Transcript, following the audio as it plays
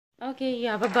Okay, you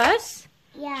have a bus?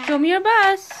 Yeah. Show me your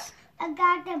bus. I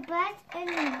got the bus and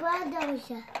the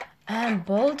bulldozer. And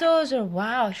bulldozer.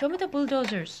 Wow. Show me the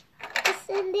bulldozers. It's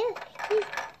in there.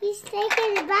 He's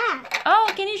taking it back.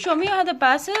 Oh, can you show me how the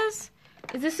bus is?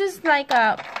 This is like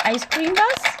a ice cream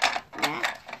bus? Yeah.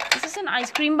 Is this an ice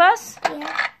cream bus?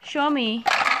 Yeah. Show me.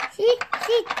 See,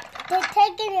 they're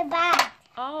taking it back.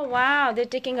 Oh, wow. They're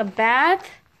taking a bath?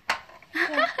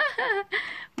 Yeah.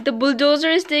 The bulldozer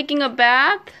is taking a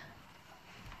bath?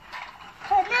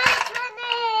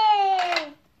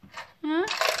 Honey. Huh?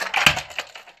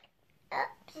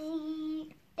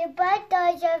 Oopsie. The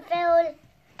bulldozer fell.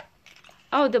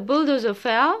 Oh, the bulldozer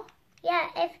fell? Yeah,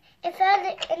 it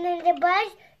fell and then the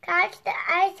bus catch the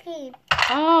ice cream.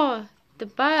 Oh, the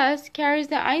bus carries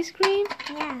the ice cream?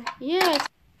 Yeah. Yes.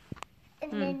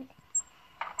 And then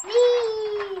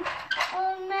whee!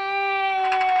 Oh man!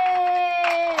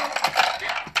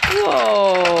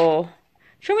 Whoa.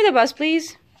 Show me the bus,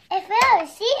 please. It fell.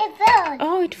 See, it fell.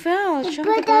 Oh, it fell. The Show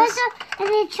me the bus. bulldozer and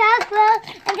the truck fell,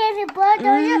 and then the bulldozer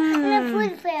and the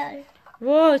food fell.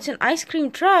 Whoa, it's an ice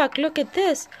cream truck. Look at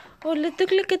this. Oh,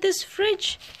 look at this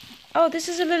fridge. Oh, this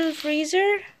is a little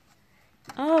freezer.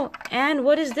 Oh, and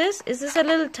what is this? Is this a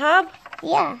little tub?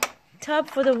 Yeah. Tub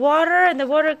for the water, and the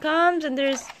water comes, and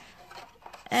there's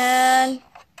a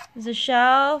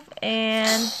shelf,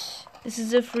 and this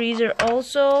is a freezer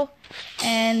also.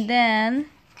 And then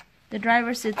the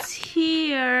driver sits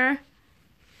here,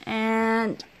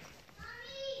 and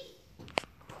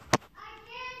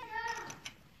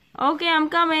okay, I'm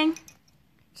coming.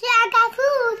 See, I got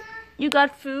food. You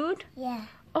got food? Yeah.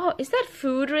 Oh, is that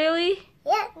food really?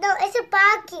 Yeah, no, it's a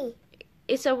baggie.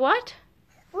 It's a what?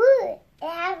 Food. It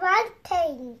has one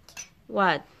tank.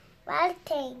 What? One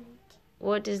tank.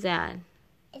 What is that?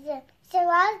 It's a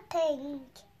one tank.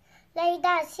 Like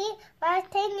that. See, one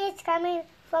tank is coming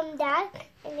from that,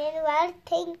 and then one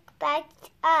tank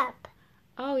backed up.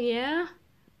 Oh yeah?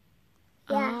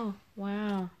 Yeah. Oh,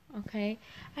 wow. Okay.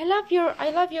 I love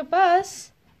your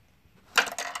bus.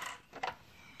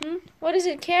 What is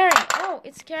it carrying? Oh,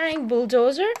 it's carrying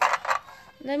bulldozer.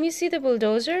 Let me see the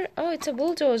bulldozer. Oh, it's a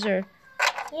bulldozer.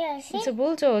 Yeah, see? It's a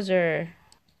bulldozer.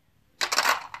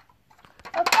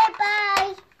 Okay,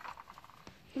 bye.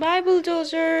 Bye,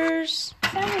 bulldozers.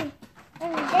 Sorry. You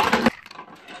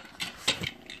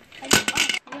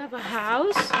have a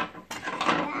house?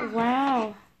 Yeah.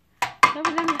 Wow. You have a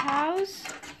little house?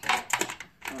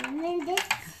 And then this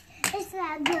is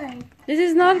not good. This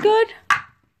is not good?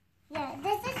 Yeah,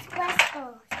 this is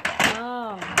Westcoast.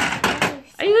 Oh.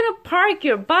 Are you gonna park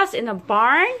your bus in a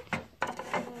barn?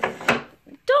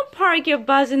 Don't park your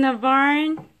bus in a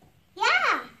barn.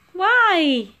 Yeah.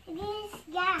 Why? It is,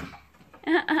 yeah.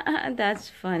 That's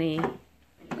funny.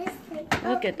 This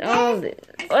Look at all this.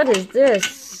 What is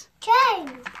this?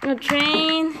 train. A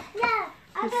train, Yeah.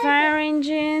 a fire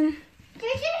engine,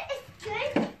 This is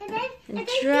train, and then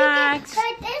tracks.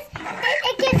 like this, and then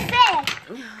it gets fed.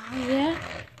 Oh, yeah.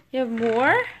 You have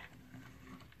more?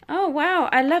 Oh, wow.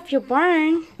 I love your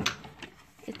barn.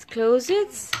 It's closed.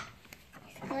 It's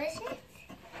closed.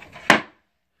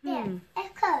 Yeah,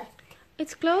 it's closed.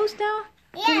 It's closed now?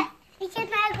 Yeah, you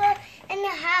cannot go in the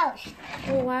house.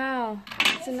 Oh, wow.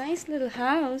 It's a nice little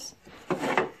house.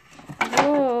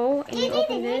 Whoa. And you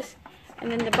open this,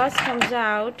 and then the bus comes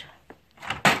out.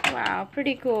 Wow,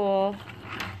 pretty cool.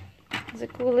 It's a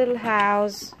cool little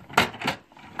house.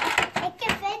 It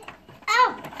can fit.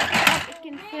 Oh! It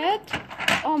can fit?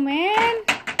 Oh, man.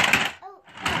 Oh.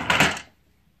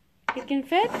 It can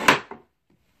fit?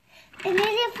 And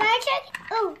then the fire truck.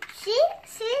 Oh, see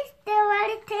the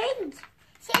water tank.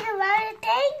 See the water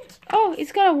tank? Oh,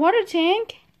 it's got a water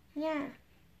tank. Yeah.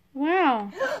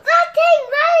 Wow. Water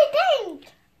tank!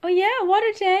 Oh, yeah,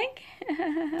 water tank.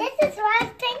 This is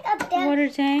water tank up there. Water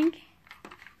tank.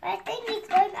 Water tank is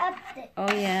going up there.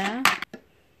 Oh, yeah.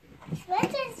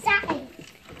 What's inside?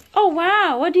 Oh,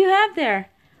 wow. What do you have there?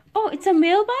 Oh, it's a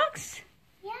mailbox?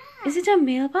 Yeah. Is it a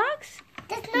mailbox?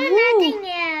 There's Ooh. nothing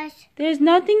else. There's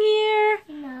nothing here.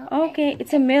 No. Okay,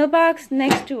 it's a mailbox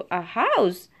next to a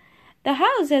house. The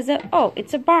house has a... Oh,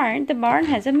 it's a barn. The barn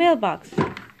has a mailbox.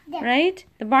 Yeah. Right?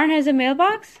 The barn has a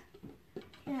mailbox?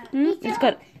 Yeah. It's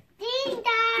got... Ding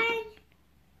dong.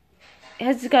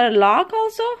 Has it got a lock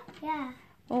also? Yeah.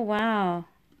 Oh, wow.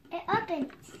 It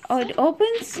opens. Oh, it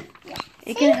opens? Yeah.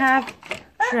 You See? can have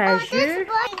treasure. this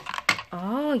one.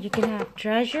 Oh, you can have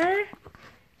treasure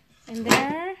in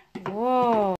there.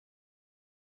 Whoa.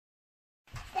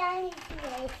 Bye.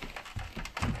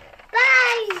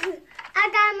 I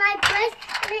got my bus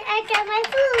and I got my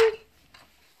food.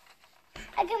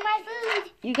 I got my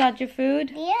food. You got your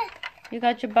food? Yeah. You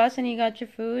got your bus and you got your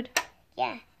food?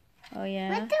 Yeah. Oh,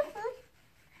 yeah. With the food.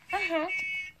 Uh-huh.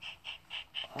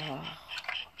 Oh,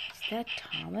 is that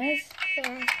Thomas?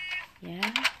 Yeah.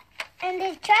 Yeah. And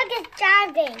the truck is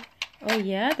driving. Oh,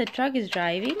 yeah, the truck is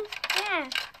driving? Yeah.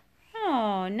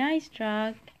 Oh, nice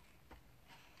truck.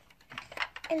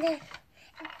 And then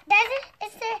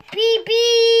it's the beep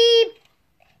beep.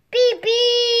 Beep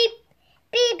beep.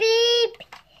 Beep beep.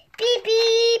 Beep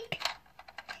beep.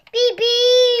 Beep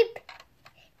beep.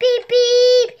 Beep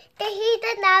beep. They hear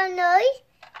the loud noise.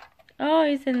 Oh,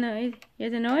 it's a noise.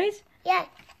 Here's a noise? Yeah.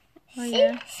 Oh, See,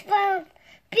 yeah. it's from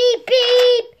beep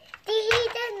beep. They hear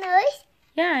the noise.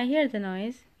 Yeah, I hear the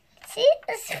noise. See,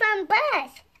 it's from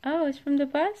bus. Oh, it's from the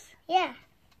bus? Yeah.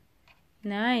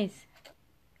 Nice.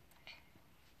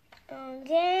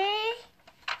 Okay.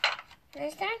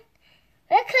 Next time.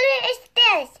 What color is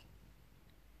this?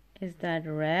 Is that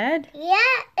red? Yeah,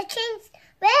 it changed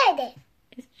red.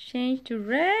 It's changed to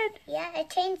red? Yeah, it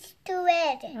changed to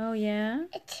red. Oh, yeah.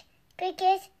 It's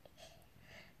because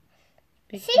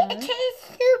Because see, it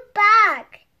changed to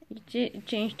black. it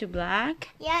changed to black?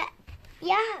 Yeah,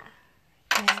 yeah.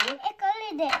 Yeah. See, it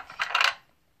colored it.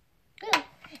 Look,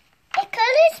 it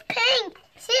colors pink.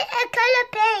 See, it color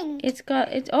pink. It's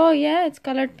oh yeah, it's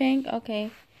colored pink.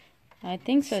 Okay. I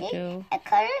think so See, too. it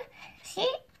color. See,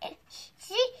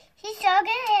 he saw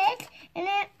it, and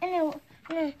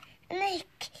then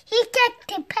he checked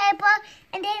the paper,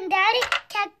 and then Daddy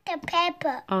checked the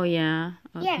paper. Oh yeah.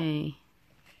 Yeah. Okay.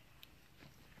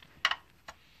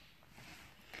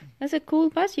 That's a cool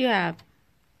bus you have.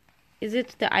 Is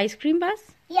it the ice cream bus?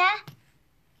 Yeah.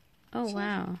 Oh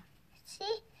wow.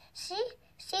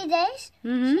 See this?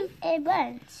 Mhm. It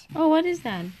burns. Oh, what is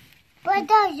that?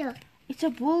 Bulldozer. It's a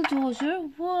bulldozer.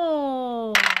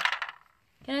 Whoa.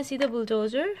 Can I see the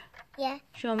bulldozer? Yeah.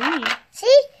 Show me.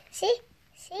 See,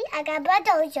 I got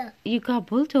bulldozer. You got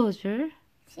bulldozer?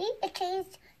 See, it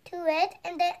changed to red,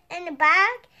 and then in the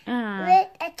back, Ah.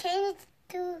 it changed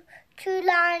to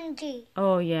laundry.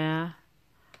 Oh yeah.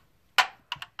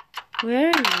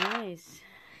 Very nice.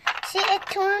 See, it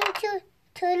turned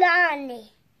to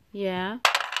laundry. Yeah.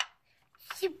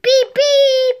 See, beep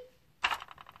beep.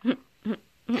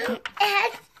 It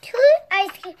has two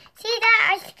ice cream. See that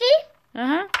ice cream?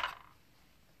 Uh-huh.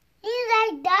 You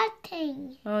like that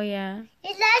thing. Oh yeah.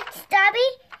 You like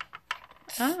strawberry?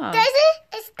 Ah. This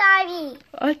is strawberry.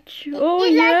 Oh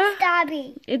You yeah. like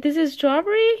strawberry. This is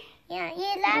strawberry? Yeah,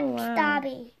 you like Oh, wow.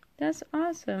 strawberry. That's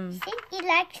awesome. See, you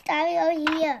like strawberry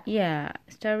over here. Yeah.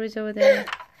 Strawberries over there.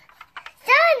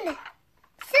 Sun!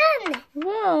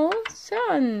 Whoa,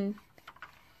 sun.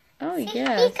 Oh See,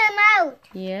 yes. he come out.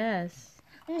 Yes.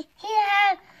 And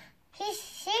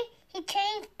he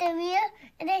changed the wheel,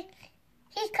 and then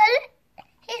his color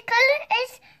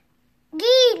is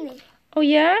green. Oh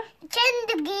yeah? Change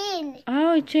the green.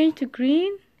 Oh, it changed to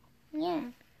green? Yeah.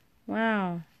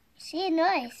 Wow. See,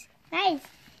 nice.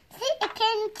 See, it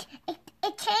changed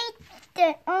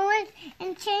the orange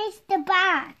and changed the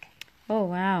black. Oh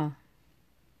wow.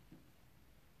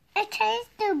 It changed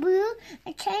the blue.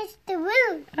 It changed the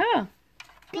blue. Oh.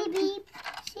 Beep beep.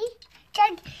 See?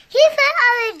 Check. He fell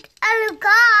out of the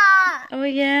car. Oh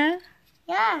yeah?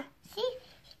 Yeah. See?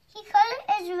 His color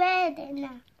is red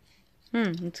now.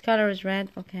 Its color is red.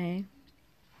 Okay.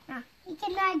 He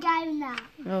cannot drive now.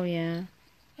 Oh yeah.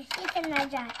 He cannot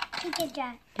drive. He can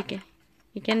drive. Okay.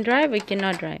 You can drive or you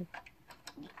cannot drive?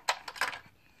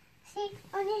 See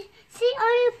on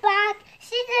the back.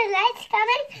 See the lights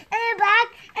coming in the back,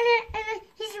 and then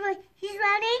he's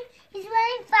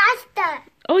running faster.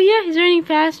 Oh yeah, he's running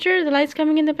faster. The light's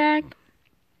coming in the back.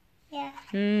 Yeah.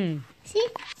 See?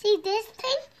 See this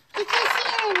thing? You can see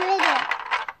in the middle.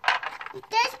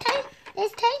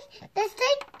 This thing,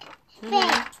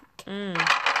 fixed.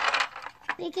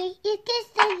 Because you can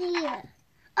see here.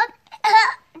 Oh,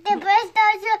 the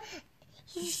bulldozer,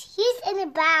 he's in the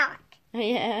back.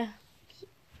 Yeah.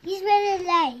 He's running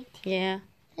light. Yeah.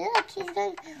 Look, he's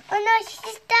going. Oh no,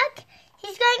 she's stuck.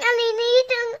 He's going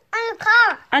underneath on the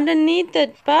car. Underneath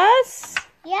the bus?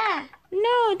 Yeah.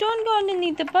 No, don't go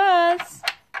underneath the bus.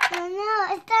 No,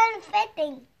 it's not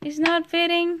fitting. It's not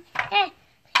fitting. Hey,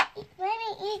 maybe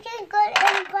you can go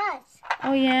in the bus.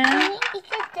 Oh yeah. Maybe you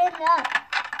can stand up.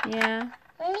 Yeah.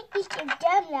 Maybe you can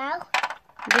jump now.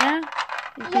 Yeah.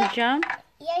 You can jump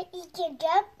Yeah, you can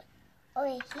jump over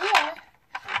here.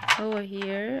 over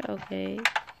here. Okay.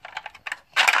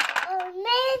 Oh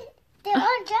man, they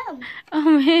all jump.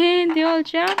 Oh man, they all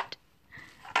jumped.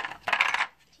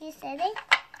 He's sitting.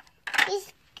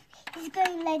 He's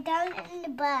going to lay down in the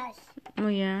bus. Oh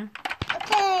yeah.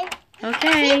 Okay.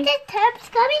 Okay. See the tub's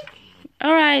coming?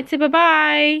 All right. Say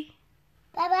bye-bye.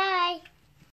 Bye-bye.